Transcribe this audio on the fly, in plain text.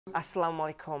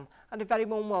Assalamu alaikum and a very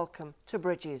warm welcome to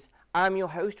Bridges. I'm your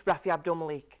host Rafi Abdul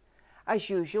Malik. As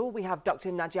usual, we have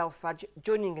Dr. Naji Al Arfaj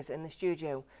joining us in the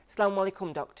studio. Assalamu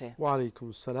alaikum, Doctor. Wa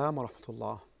alaikum salam wa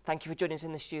rahmatullah. Thank you for joining us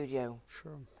in the studio.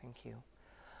 Sure. Thank you.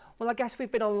 Well, I guess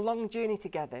we've been on a long journey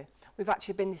together. We've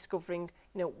actually been discovering,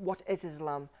 what is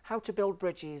Islam, how to build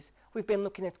bridges. We've been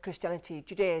looking at Christianity,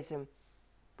 Judaism.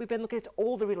 We've been looking at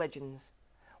all the religions.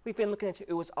 We've been looking at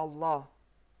who is Allah.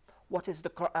 What is the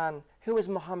Quran? Who is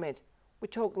Muhammad? We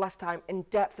talked last time in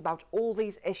depth about all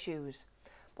these issues.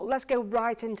 But let's go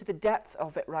right into the depth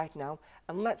of it right now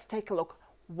and let's take a look.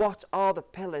 What are the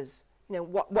pillars?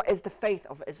 What is the faith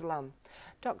of Islam?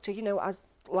 Doctor, as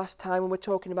last time we were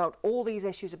talking about all these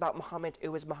issues about Muhammad,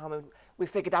 who is Muhammad, we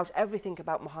figured out everything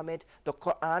about Muhammad, the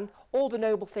Quran, all the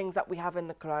noble things that we have in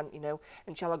the Quran,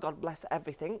 inshallah, God bless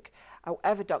everything.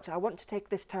 However, Doctor, I want to take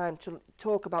this time to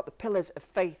talk about the pillars of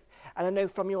faith. And I know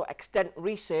from your extent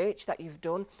research that you've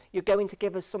done, you're going to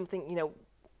give us something,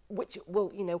 which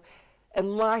will,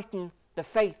 enlighten the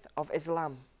faith of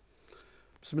Islam.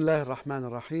 Bismillah ar-Rahman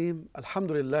ar-Rahim.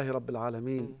 Alhamdulillahi Rabbil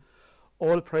Alameen.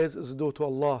 All praise is due to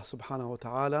Allah subhanahu wa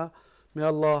ta'ala. May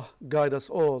Allah guide us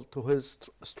all to His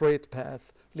straight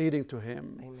path leading to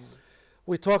Him. Amen.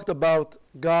 We talked about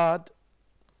God,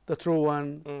 the true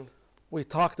one. We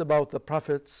talked about the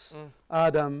prophets,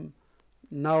 Adam,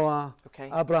 Noah,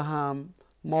 Abraham,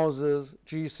 Moses,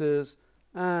 Jesus,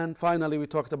 and finally we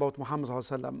talked about Muhammad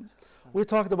sallallahu alaihi wasallam. We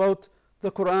talked about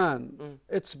the Quran,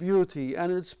 its beauty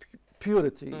and its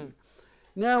purity.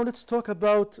 Now let's talk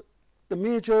about the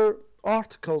major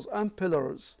articles and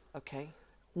pillars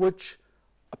which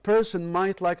a person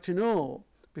might like to know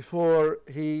before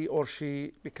he or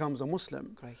she becomes a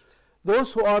Muslim. Great.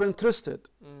 Those who are interested,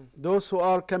 those who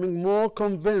are coming more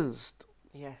convinced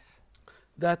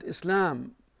that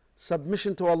Islam,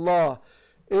 submission to Allah,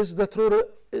 is the true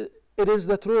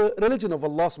religion of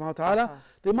Allah subhanahu wa ta'ala,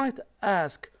 they might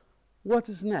ask, what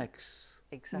is next?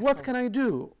 Exactly. What can I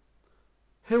do?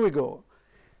 Here we go.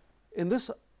 In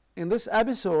this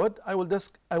episode, I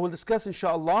will discuss,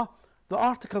 inshallah, the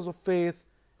articles of faith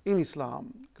in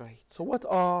Islam. Great. So what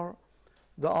are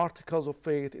the articles of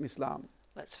faith in Islam?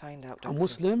 Let's find out, Doctor.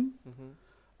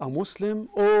 A Muslim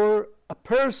or a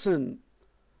person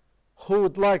who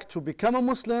would like to become a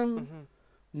Muslim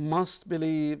must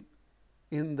believe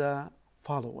in the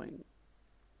following.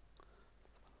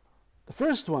 The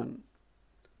first one,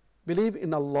 believe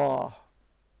in Allah.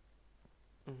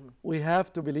 We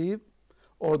have to believe,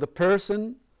 or the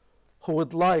person who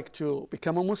would like to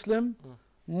become a Muslim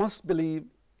must believe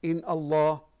in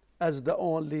Allah as the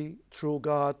only true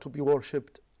God to be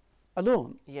worshipped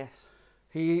alone. Yes.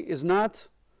 He is not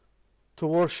to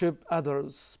worship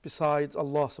others besides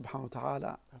Allah subhanahu wa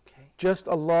ta'ala. Just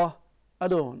Allah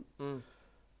alone.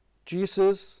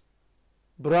 Jesus,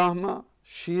 Brahma,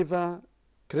 Shiva,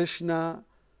 Krishna,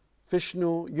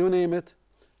 Vishnu, you name it,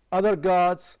 other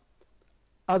gods,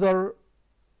 other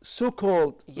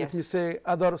so-called, let me say,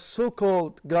 other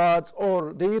so-called gods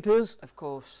or deities, of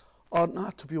course, are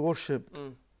not to be worshipped,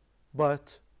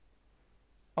 but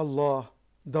Allah,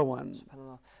 the one.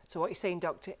 SubhanAllah. So what you're saying,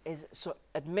 Doctor, is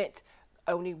admit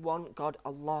only one God,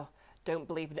 Allah. Don't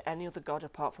believe in any other God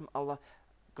apart from Allah.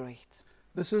 Great.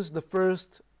 This is the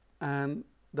first and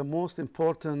the most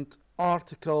important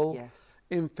article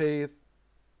in faith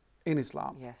in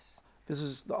Islam. This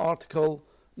is the article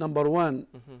number 1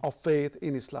 of faith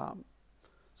in Islam.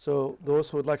 So those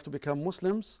who would like to become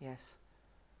Muslims,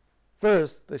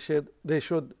 first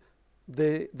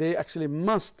they actually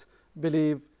must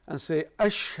believe and say,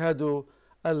 Ashhadu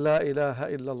an la ilaha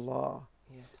illallah.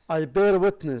 I bear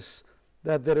witness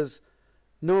that there is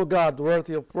no God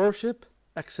worthy of worship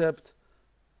except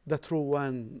the true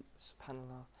one.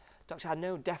 SubhanAllah. Doctor, I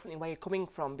know definitely where you're coming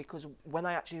from, because when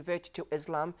I actually reverted to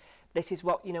Islam, this is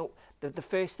what, the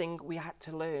first thing we had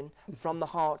to learn from the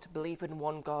heart, to believe in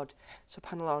one God.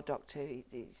 SubhanAllah, Doctor,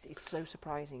 it's so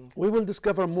surprising. We will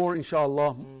discover more,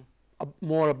 inshallah,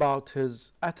 more about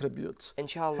his attributes,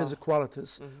 inshallah, his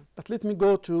qualities. But let me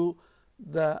go to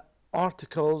the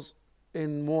articles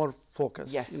in more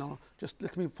focus. Just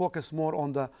let me focus more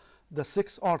on the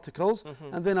 6 articles,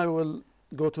 and then I will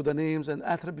go to the names and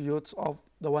attributes of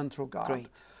the one true God. Great.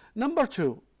 Number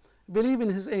 2, believe in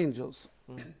his angels.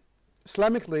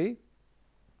 Islamically,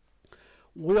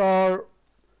 we are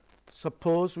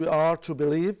supposed, we are to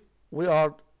believe,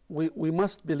 we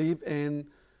must believe in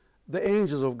the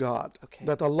angels of God.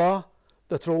 That Allah,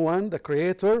 the true one, the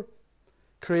creator,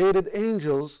 created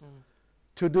angels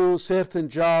to do certain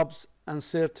jobs and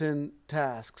certain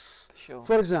tasks.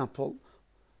 For example,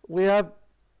 we have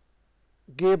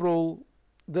Gabriel,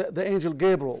 the angel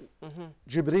Gabriel,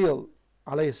 Jibreel,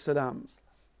 alayhi salam.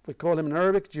 We call him in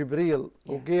Arabic Jibril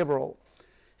or Gabriel.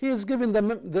 He is given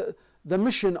the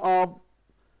mission of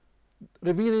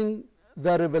revealing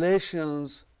the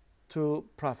revelations to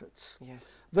prophets.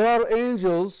 Yes. There are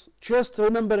angels just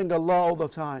remembering Allah all the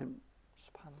time.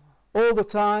 All the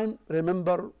time they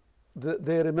remember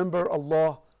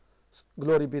Allah.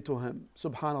 Glory be to Him.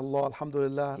 Subhanallah,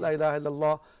 Alhamdulillah, La ilaha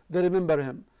illallah. They remember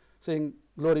Him, saying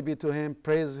glory be to Him,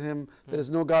 praise Him. There is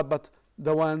no God but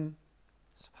the one.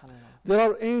 There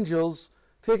are angels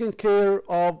taking care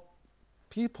of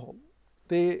people.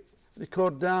 They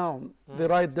record down, they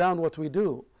write down what we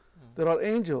do. There are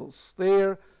angels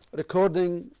there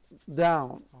recording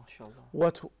down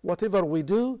whatever we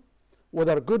do,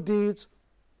 whether good deeds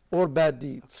or bad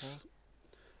deeds.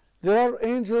 There are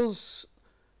angels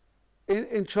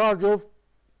in charge of,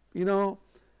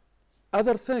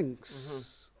 other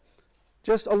things.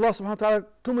 Just Allah subhanahu wa ta'ala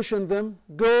commissioned them,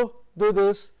 go do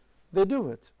this, they do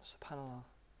it. SubhanAllah.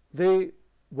 They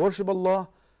worship Allah,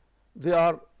 they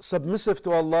are submissive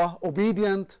to Allah,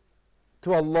 obedient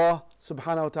to Allah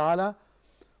subhanahu wa ta'ala.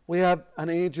 We have an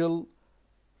angel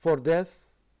for death,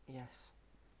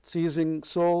 seizing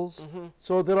souls.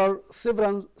 So there are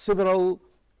several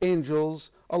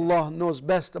angels. Allah knows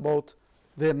best about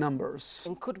their numbers.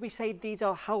 And could we say these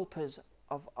are helpers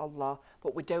of Allah,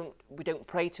 but we don't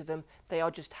pray to them? They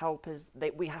are just helpers.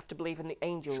 We have to believe in the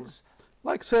angels. Sure.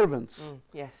 Like servants.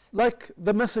 Yes. Like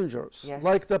the messengers. Yes.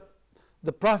 Like the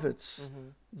prophets.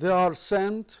 They are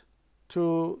sent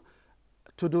to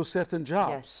do certain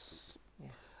jobs. Yes.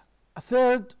 Yes. A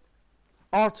third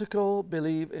article,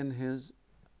 believe in His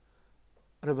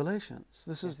revelations.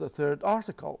 This is the third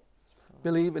article.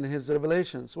 Believe in His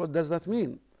revelations. What does that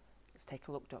mean? Let's take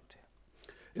a look, Doctor.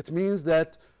 It means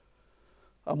that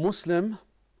a Muslim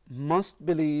must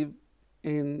believe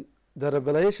in the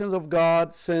revelations of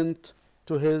God sent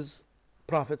to His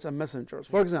prophets and messengers.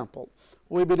 For example,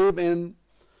 we believe in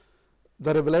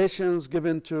the revelations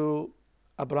given to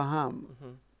Abraham.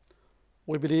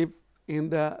 We believe in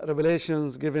the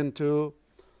revelations given to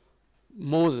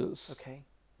Moses,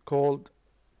 called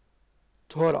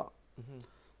Torah.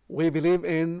 We believe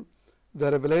in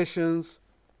the revelations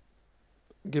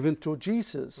given to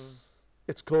Jesus.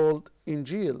 It's called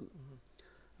Injil.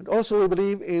 And also we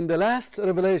believe in the last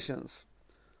revelations,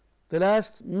 the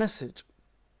last message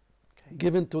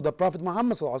given to the Prophet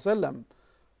Muhammad ﷺ,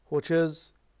 which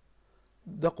is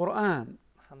the Quran,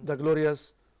 the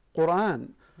glorious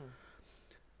Quran.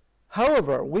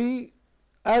 However,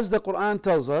 as the Quran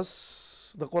tells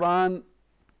us, the Quran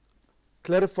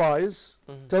clarifies,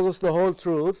 tells us the whole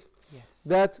truth,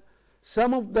 that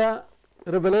some of the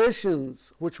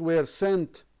revelations which were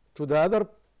sent to the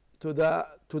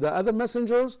other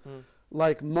messengers,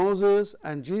 like Moses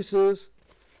and Jesus,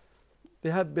 they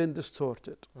have been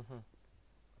distorted,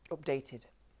 updated.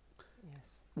 Yes.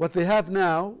 What they have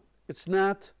now, it's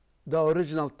not the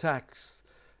original text.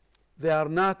 They are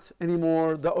not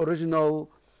anymore the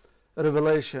original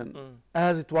revelation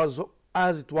as it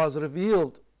was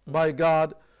revealed by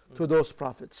God to those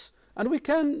prophets. And we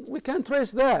can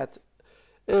trace that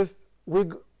if we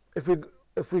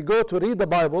go to read the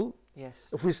Bible.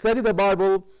 If we study the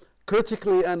Bible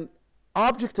critically and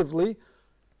objectively,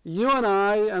 you and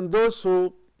I and those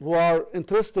who are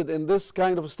interested in this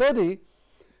kind of study,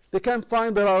 they can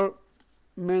find there are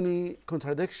many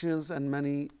contradictions and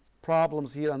many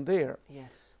problems here and there.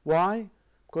 Why?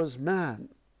 Because man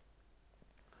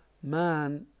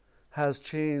has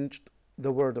changed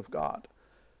the Word of God.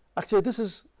 Actually, this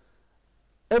is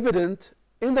evident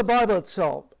in the Bible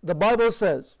itself. The Bible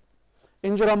says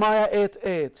in Jeremiah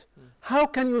 8:8, how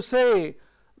can you say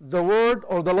the word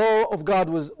or the law of God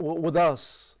was with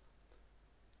us?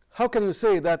 How can you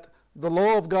say that the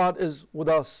law of God is with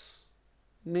us?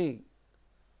 Nay,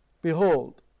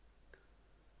 behold,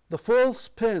 the false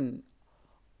pen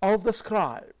of the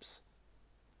scribes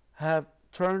have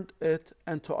turned it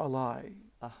into a lie.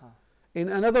 In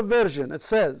another version it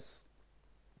says,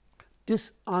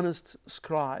 dishonest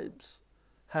scribes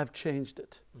have changed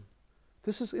it.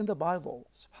 This is in the Bible.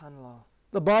 SubhanAllah.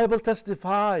 The Bible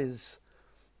testifies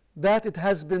that it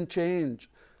has been changed.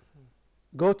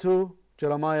 Go to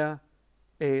Jeremiah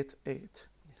 8:8.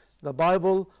 The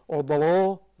Bible or the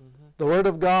law, the Word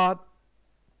of God,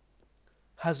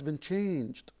 has been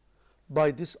changed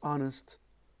by dishonest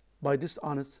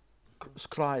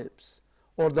scribes,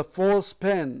 or the false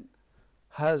pen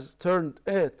has turned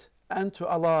it into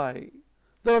a lie.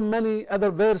 There are many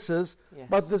other verses,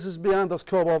 but this is beyond the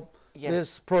scope of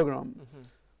this program.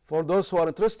 For those who are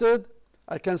interested,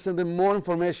 I can send them more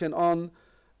information on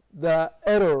the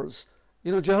errors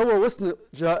You know,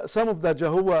 some of the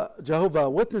Jehovah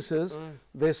Witnesses,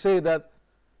 they say that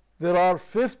there are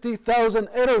 50,000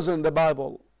 errors in the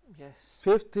Bible. Yes.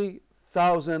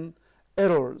 50,000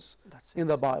 errors in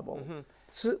the Bible.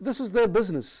 So this is their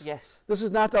business. Yes. This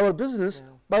is not our business,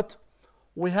 but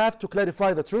we have to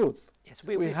clarify the truth. Yes,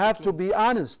 we have to be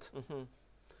honest.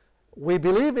 We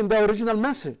believe in the original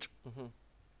message.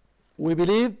 We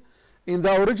believe in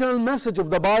the original message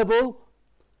of the Bible,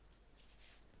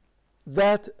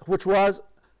 that which was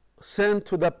sent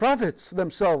to the prophets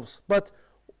themselves. But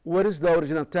where is the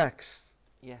original text?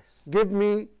 Yes.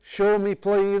 Show me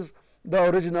please the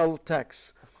original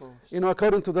text. Of course. You know,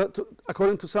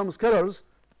 according to some scholars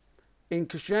in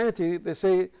Christianity, they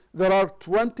say there are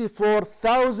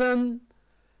 24,000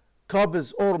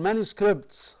 copies or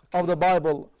manuscripts of the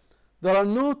Bible. There are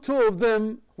no two of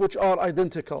them which are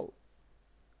identical.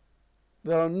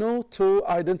 There are no two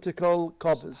identical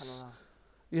copies.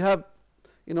 You have,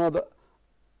 you know, the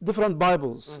different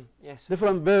Bibles, yes,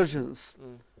 different versions.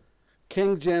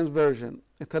 King James Version,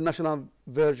 International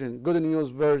Version, Good News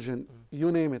Version,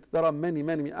 you name it. There are many,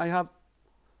 many. I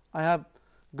have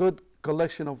good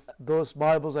collection of those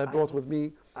Bibles I brought with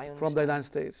me from the United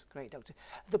States. Great, Doctor.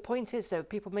 The point is, though,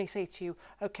 people may say to you,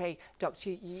 okay, Doctor,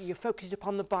 you're focused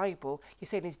upon the Bible. You're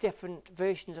saying there's different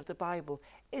versions of the Bible.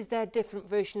 Is there different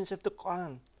versions of the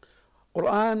Quran?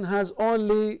 Quran has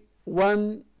only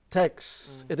one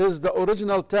text. It is the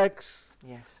original text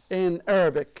in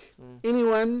Arabic.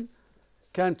 Anyone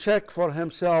can check for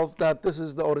himself that this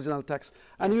is the original text.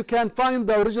 And you can find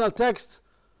the original text,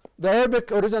 the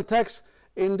Arabic original text,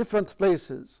 in different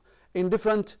places, in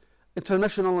different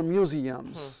international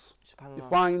museums. You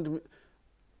find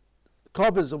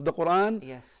copies of the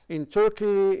Quran in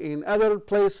Turkey, in other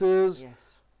places,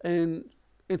 in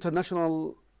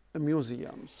international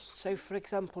museums. So, for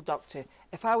example, Doctor,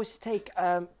 if I was to take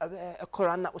a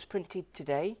Quran that was printed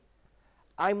today,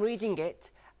 I'm reading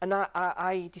it, and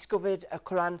I discovered a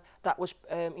Quran that was,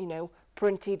 you know,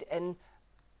 printed in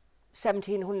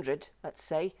 1700, let's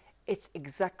say. It's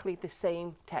exactly the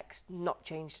same text, not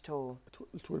changed at all.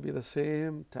 It will be the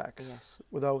same text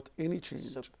without any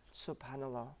change.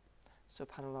 Subhanallah.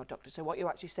 Subhanallah, Doctor. So what you're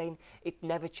actually saying, it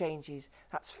never changes.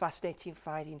 That's fascinating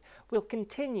finding. We'll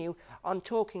continue on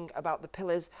talking about the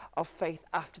pillars of faith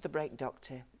after the break,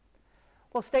 Doctor.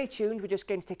 Well, stay tuned. We're just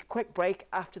going to take a quick break.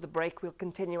 After the break, we'll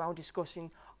continue our discussion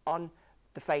on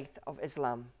the faith of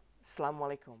Islam. Assalamu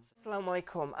alaikum. Assalamu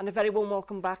alaikum, and a very warm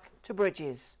welcome back to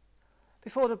Bridges.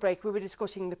 Before the break, we were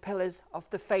discussing the pillars of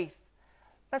the faith.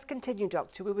 Let's continue,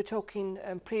 Doctor. We were talking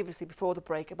previously, before the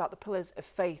break, about the pillars of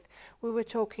faith. We were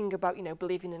talking about, you know,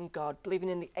 believing in God, believing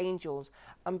in the angels,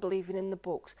 and believing in the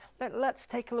books. Let's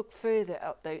take a look further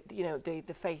at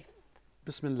the faith.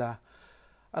 Bismillah.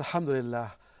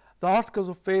 Alhamdulillah. The articles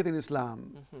of faith in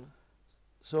Islam.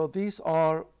 So these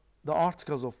are the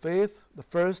articles of faith. The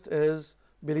first is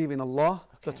believe in Allah,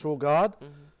 the true God.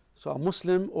 So a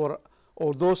Muslim or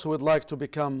those who would like to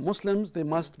become Muslims, they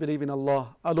must believe in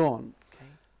Allah alone.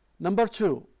 Number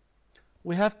two,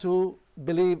 we have to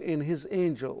believe in His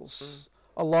angels.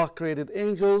 Allah created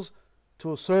angels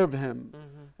to serve Him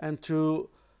and to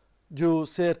do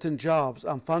certain jobs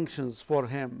and functions for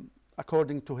Him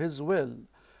according to His will.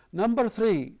 Number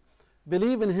three,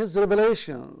 believe in His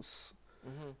revelations.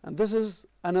 And this is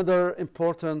another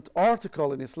important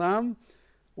article in Islam.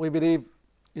 We believe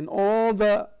in all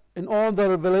the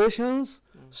revelations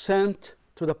sent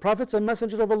to the prophets and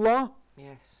messengers of Allah.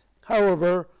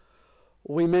 However,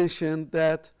 we mentioned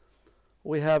that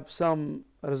we have some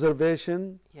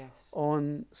reservation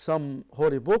on some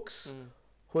holy books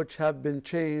which have been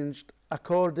changed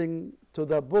according to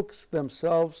the books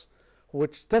themselves,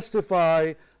 which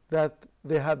testify that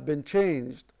they have been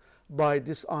changed by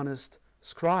dishonest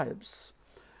scribes.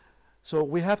 So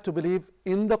we have to believe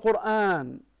in the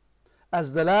Quran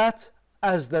as the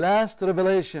last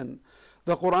revelation.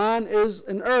 The Quran is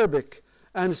in Arabic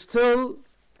and still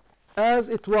as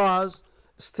it was,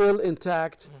 still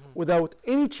intact, without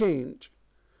any change.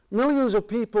 Millions of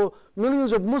people,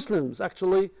 millions of Muslims,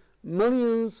 actually,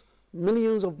 millions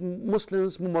of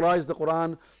Muslims memorize the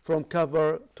Quran from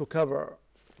cover to cover.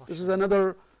 This is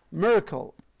another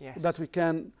miracle, that we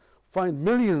can find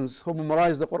millions who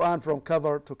memorize the Quran from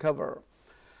cover to cover.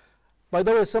 By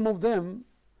the way, some of them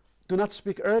do not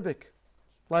speak Arabic.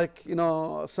 Like, you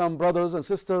know, some brothers and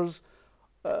sisters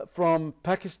from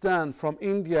Pakistan, from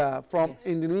India, from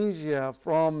Indonesia,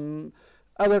 from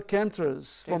other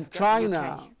countries, from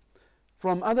China,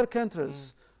 from other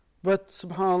countries. But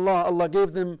subhanAllah, Allah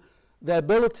gave them the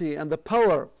ability and the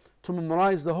power to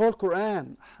memorize the whole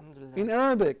Quran in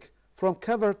Arabic from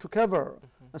cover to cover,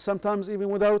 and sometimes even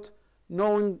without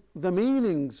knowing the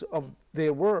meanings of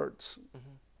their words,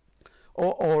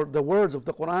 or the words of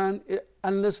the Quran,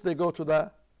 unless they go to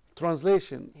the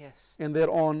translation in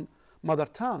their own mother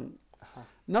tongue.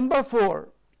 Number 4,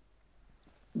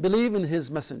 believe in his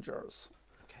messengers.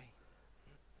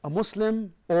 A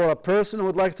Muslim or a person who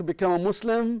would like to become a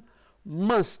Muslim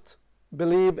must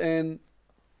believe in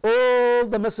all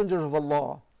the messengers of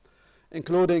Allah,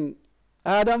 including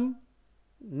Adam,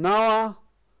 Noah,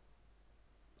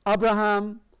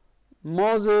 Abraham,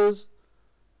 Moses,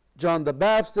 John the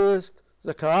Baptist,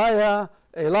 Zechariah,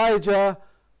 Elijah,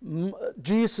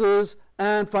 Jesus,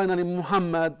 and finally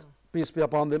Muhammad, peace be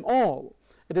upon them all.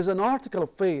 It is an article of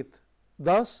faith,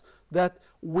 thus, that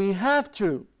we have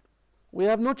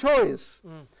no choice.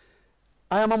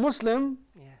 I am a Muslim.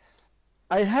 Yes.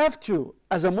 I have to,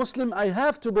 as a Muslim, I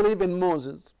have to believe in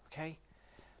Moses. Okay.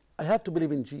 I have to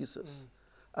believe in Jesus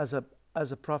as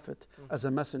a prophet, as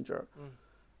a messenger.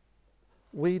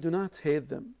 We do not hate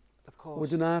them. Of course. We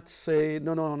do not say,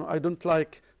 no, I don't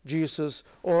like Jesus,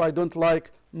 or I don't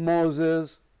like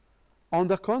Moses. On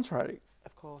the contrary,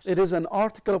 of course, it is an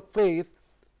article of faith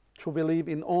to believe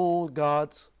in all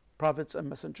God's prophets and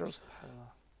messengers.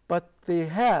 But they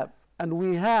have, and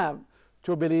we have,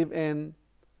 to believe in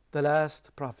the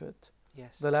last prophet,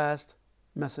 the last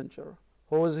messenger.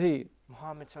 Who is he?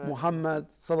 Muhammad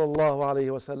sallallahu alayhi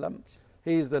wasallam.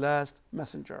 He is the last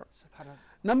messenger.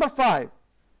 Number 5,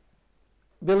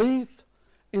 believe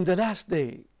in the last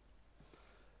day.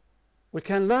 We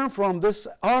can learn from this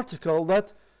article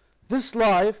that this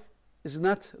life is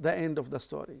not the end of the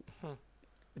story.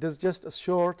 It is just a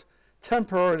short,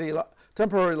 temporary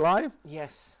life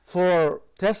for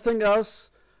testing us,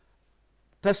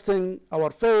 testing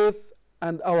our faith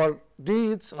and our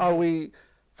deeds. Are we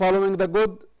following the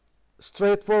good,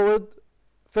 straightforward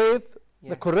faith,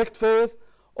 the correct faith,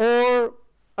 or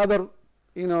other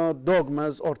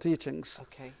dogmas or teachings?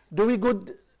 Do we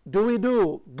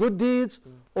do good deeds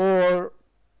or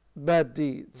bad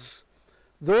deeds?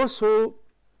 Those who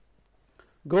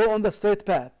go on the straight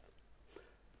path,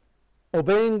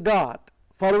 obeying God,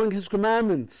 following his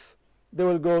commandments, they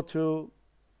will go to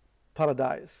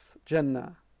paradise,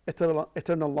 Jannah,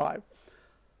 eternal life.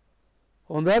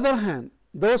 On the other hand,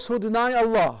 those who deny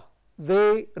Allah,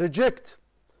 they reject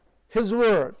his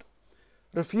word,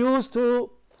 refuse to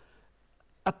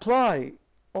apply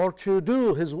or to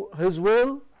do his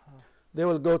will, they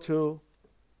will go to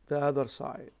the other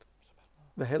side,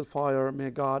 the hellfire. May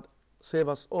God save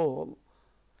us all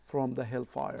from the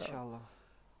hellfire. Inshallah.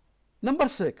 Number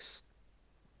 6,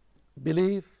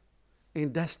 believe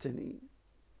in destiny.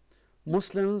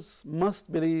 Muslims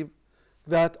must believe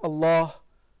that Allah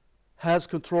has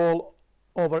control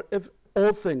over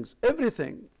all things,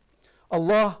 everything.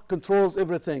 Allah controls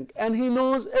everything, and he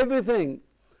knows everything.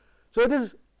 So it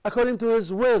is according to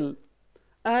his will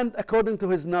and according to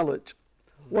his knowledge.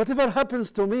 Whatever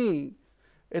happens to me,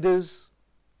 it is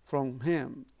from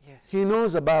him. He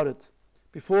knows about it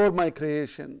before my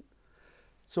creation.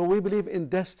 So we believe in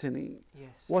destiny.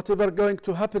 Whatever going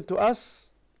to happen to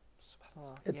us,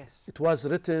 it was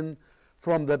written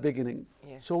from the beginning.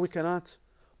 So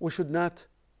we should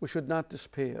not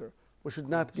despair. We should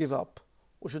not give up.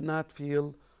 We should not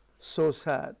feel so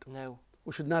sad. No.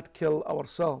 We should not kill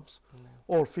ourselves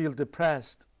or feel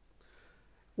depressed.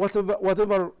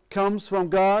 Whatever comes from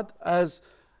God as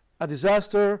a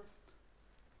disaster,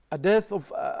 a death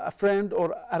of a friend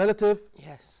or a relative,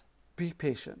 be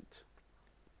patient.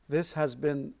 This has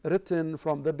been written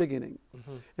from the beginning.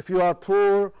 If you are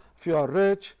poor, if you are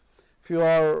rich, if you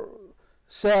are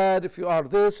sad, if you are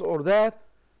this or that,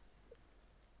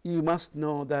 you must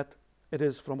know that it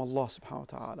is from Allah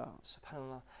subhanahu wa ta'ala.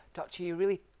 SubhanAllah. Doctor, you're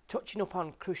really touching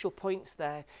upon crucial points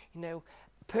there.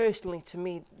 Personally to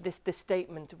me, this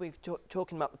statement we've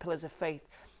talking about the pillars of faith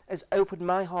has opened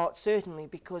my heart, certainly,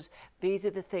 because these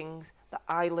are the things that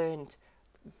I learned.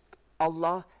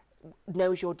 Allah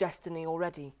knows your destiny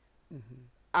already.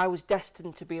 I was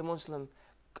destined to be a Muslim.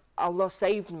 Allah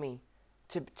saved me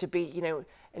to be,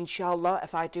 inshallah,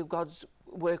 if I do God's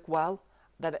work well,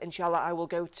 that inshallah I will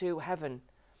go to heaven.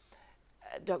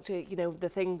 Doctor, the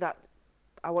thing that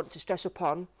I want to stress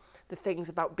upon, the things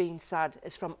about being sad,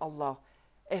 is from Allah.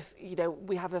 If,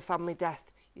 we have a family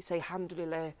death, you say,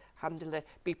 alhamdulillah, alhamdulillah,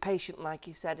 be patient, like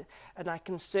you said, and I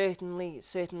can certainly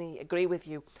agree with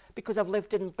you, because I've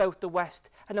lived in both the West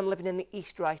and I'm living in the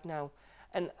East right now,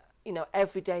 and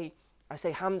every day I say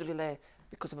alhamdulillah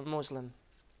because I'm a Muslim.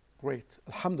 Great,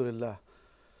 alhamdulillah.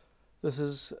 This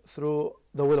is through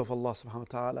the will of Allah subhanahu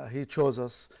wa ta'ala. He chose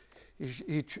us.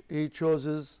 He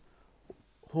chooses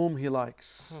whom he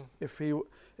likes. If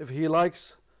he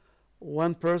likes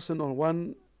one person or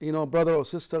one you know, brother or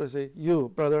sister, I say,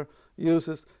 you, brother, you,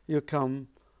 sister, you come.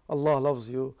 Allah loves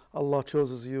you. Allah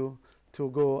chooses you to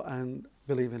go and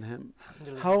believe in Him.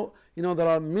 How, you know, there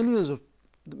are millions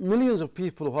of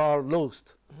people who are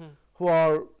lost, who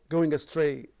are going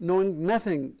astray, knowing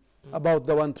nothing about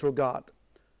the one true God.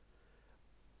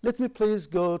 Let me please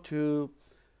go to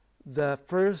the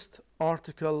first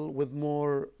article with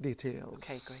more details.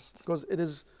 Okay, great. Because it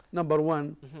is number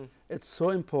one, it's so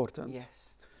important.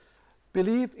 Yes.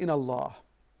 Believe in Allah.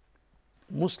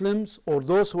 Muslims, or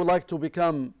those who like to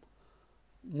become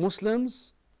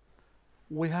Muslims,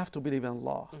 we have to believe in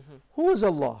Allah. Who is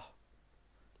Allah?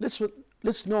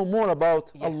 Let's know more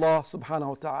about Allah subhanahu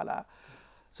wa ta'ala.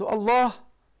 So Allah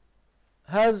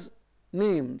has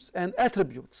names and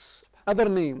attributes, other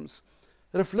names,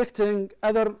 reflecting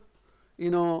other, you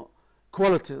know,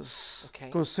 qualities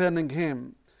concerning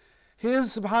Him. He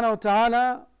is subhanahu wa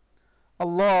ta'ala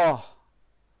Allah.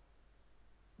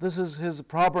 This is His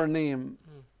proper name,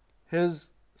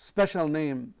 His special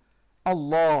name,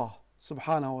 Allah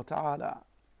subhanahu wa ta'ala.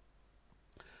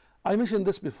 I mentioned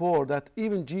this before, that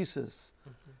even Jesus,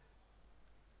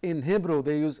 in Hebrew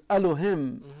they use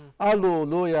Elohim,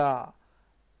 Alleluia,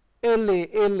 Eli,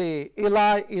 Eli,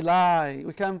 Eli, Eli.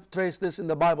 We can trace this in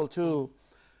the Bible too.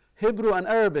 Hebrew and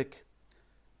Arabic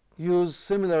use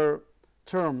similar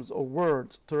terms or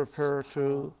words to refer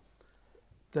to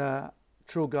the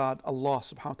true God, Allah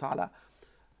subhanahu wa ta'ala.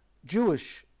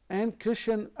 Jewish and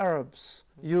Christian Arabs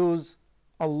use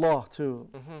Allah too.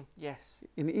 Yes.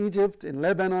 In Egypt, in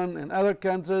Lebanon, in other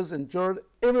countries, in Jordan,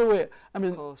 everywhere. I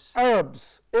mean,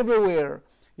 Arabs everywhere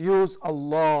use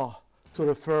Allah to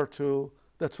refer to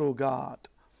the true God.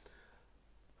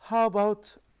 How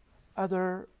about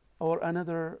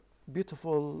another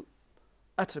beautiful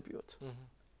attribute,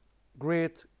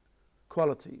 great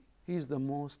quality? He's the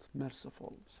most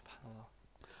merciful.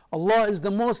 Allah is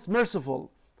the most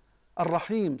merciful.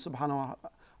 Ar-Rahim, subhanahu wa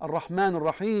ta'ala. Ar-Rahman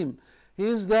Ar-Rahim. He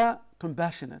is the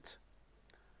compassionate.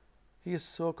 He is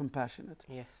so compassionate.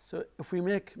 Yes. So if we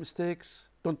make mistakes,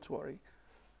 don't worry.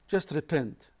 Just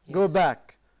repent. Yes. Go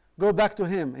back. Go back to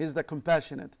Him. He is the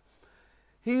compassionate.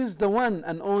 He is the one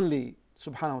and only,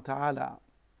 subhanahu wa ta'ala.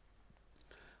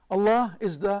 Allah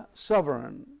is the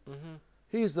sovereign.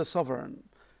 He is the sovereign.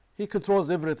 He controls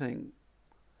everything.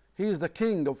 He is the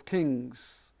King of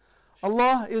kings.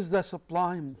 Allah is the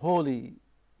sublime holy.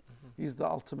 He is the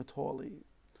ultimate holy.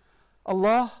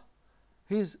 Allah,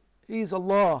 He's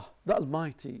Allah, the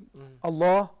Almighty.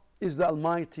 Allah is the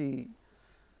Almighty.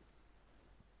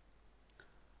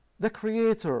 The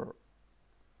Creator.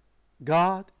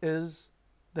 God is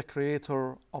the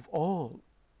Creator of all.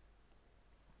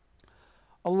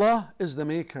 Allah is the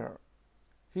Maker.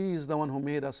 He is the one who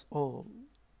made us all.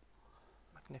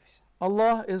 Magnificent.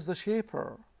 Allah is the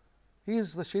Shaper. He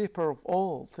is the Shaper of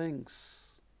all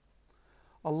things.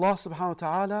 Allah subhanahu wa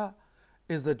ta'ala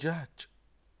is the Judge.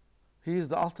 He is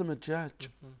the ultimate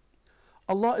Judge.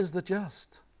 Allah is the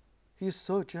Just. He is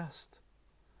so just.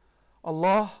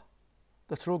 Allah,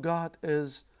 the true God,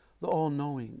 is the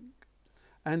all-knowing.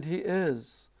 And He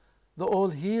is the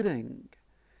all-hearing.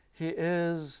 He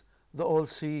is the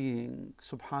all-seeing,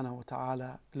 subhanahu wa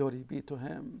ta'ala. Glory be to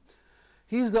Him.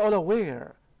 He is the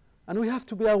all-aware. And we have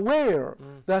to be aware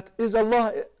that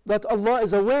Allah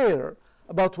is aware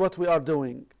about what we are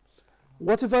doing.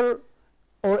 Whatever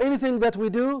or anything that we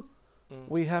do,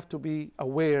 we have to be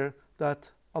aware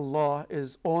that Allah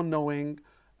is all-knowing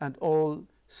and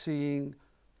all-seeing.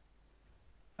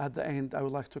 At the end, I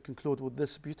would like to conclude with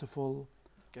this beautiful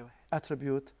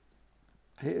attribute.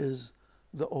 He is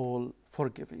the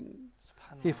all-forgiving.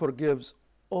 He forgives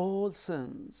all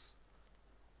sins.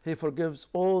 He forgives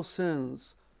all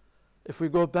sins. If we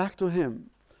go back to Him,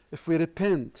 if we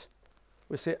repent,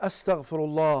 we say,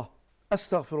 Astaghfirullah,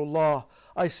 Astaghfirullah,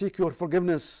 I seek your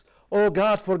forgiveness. Oh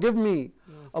God, forgive me.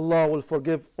 Allah will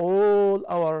forgive all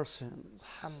our sins.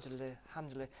 Alhamdulillah,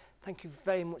 alhamdulillah. Thank you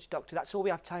very much, Doctor. That's all we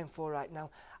have time for right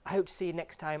now. I hope to see you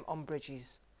next time on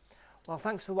Bridges. Well,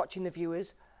 thanks for watching, the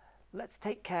viewers. Let's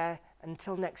take care.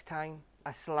 Until next time,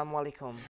 Assalamu alaikum.